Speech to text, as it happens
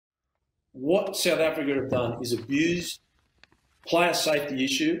what South Africa have done is abused player safety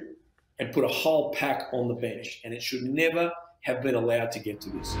issue and put a whole pack on the bench, and it should never have been allowed to get to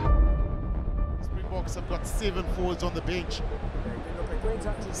this. Springboks have got 7 forwards on the bench.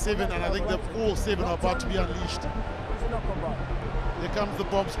 7, and I think all 7 are about to be unleashed. Here comes the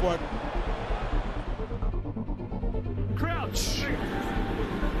bomb squad. Crouch.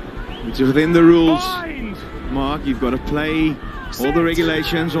 It's within the rules. Mark, you've got to play all the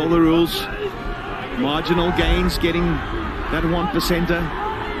regulations, all the rules. Marginal gains, getting that 1%er.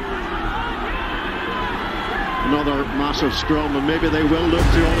 Another massive scrum, and maybe they will look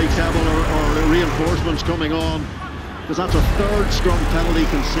to Ollie Campbell or reinforcements coming on, because that's a 3rd scrum penalty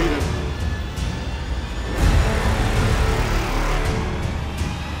conceded.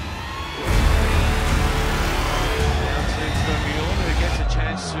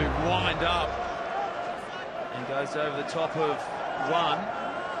 To wind up and goes over the top of one.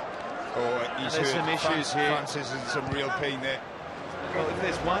 There's some issues here. Francis is in some real pain there. Well, if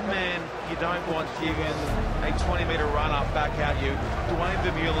there's one man you don't want giving a 20-metre run up back at you, Dwayne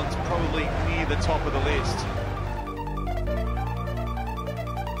Vermeulen's probably near the top of the list.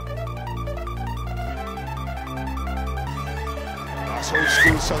 That's old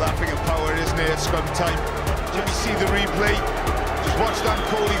school South African power, isn't it, at scrum time? Did you see the replay? Just watch Dan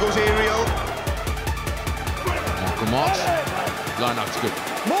Coley goes aerial. Michael Marks. Line up's good.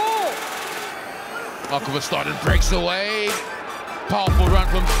 Michael Verstappen breaks away. Powerful run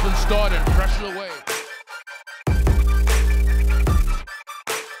from Verstappen. Pressure away.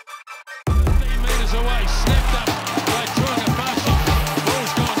 15 metres away. Snapped up by Tuanga.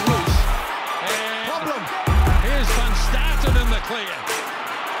 Ball's gone loose. And here's Van Staten in the clear.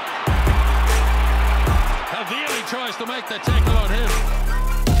 Havili tries to make the tackle on him.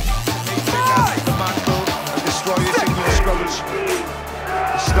 He took out the mantle and destroy his England scrummage.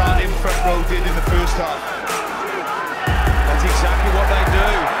 The starting front row did in the first half. That's exactly what they do.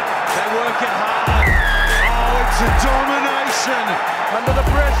 They work it hard. Oh, it's a domination. Under the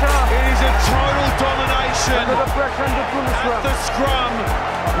pressure. It is a total domination. Under the pressure at the scrum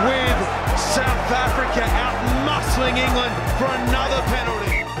with South Africa out-muscling England for another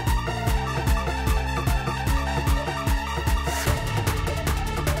penalty.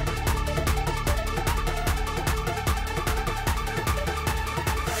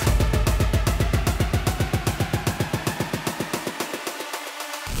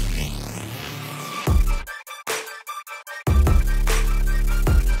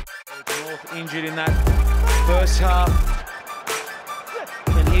 Injured in that first half,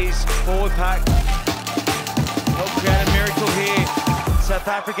 and his forward pack will create a miracle here. South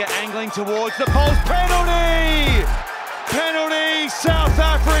Africa angling towards the post. Penalty! Penalty, South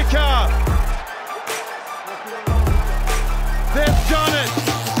Africa! They've done it!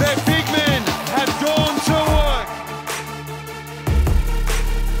 Their big men have gone to work!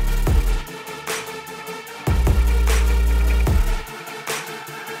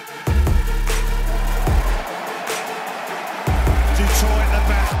 At the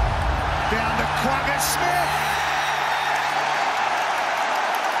back, down to Kwagga Smith.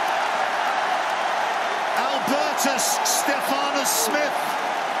 Albertus Stephanus Smith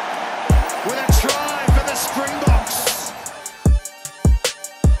with a try for the Springboks.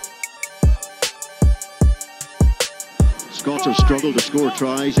 Scots have struggled to score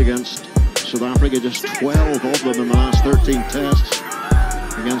tries against South Africa, just 12 of them in the last 13 tests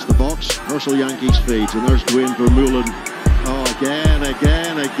against the Boks. Herschel Yankees feeds, and there's Dwayne Vermeulen. Oh, again.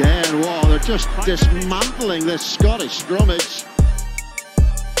 Wow, they're just dismantling this Scottish scrummage.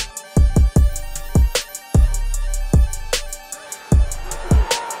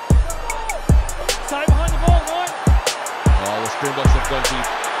 Stay behind the ball, right? Oh, the Springboks have gone deep.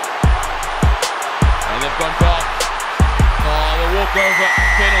 And they've gone back. Oh, the walkover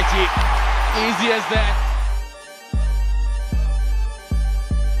penalty. Easy as that.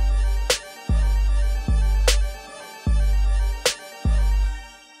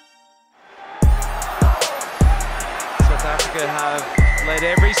 Have led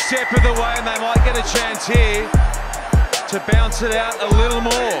every step of the way, and they might get a chance here to bounce it out a little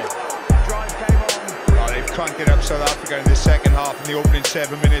more. Oh, they've cranked it up South Africa in the second half. In the opening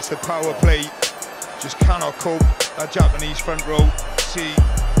 7 minutes, the power play just cannot cope. That Japanese front row, see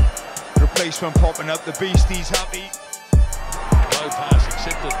replacement popping up. The Beasties happy. Low pass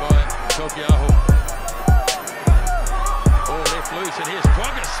accepted by Tokiaho. Ball left loose, and here's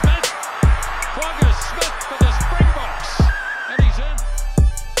Kwagga Smith. Kwagga Smith for the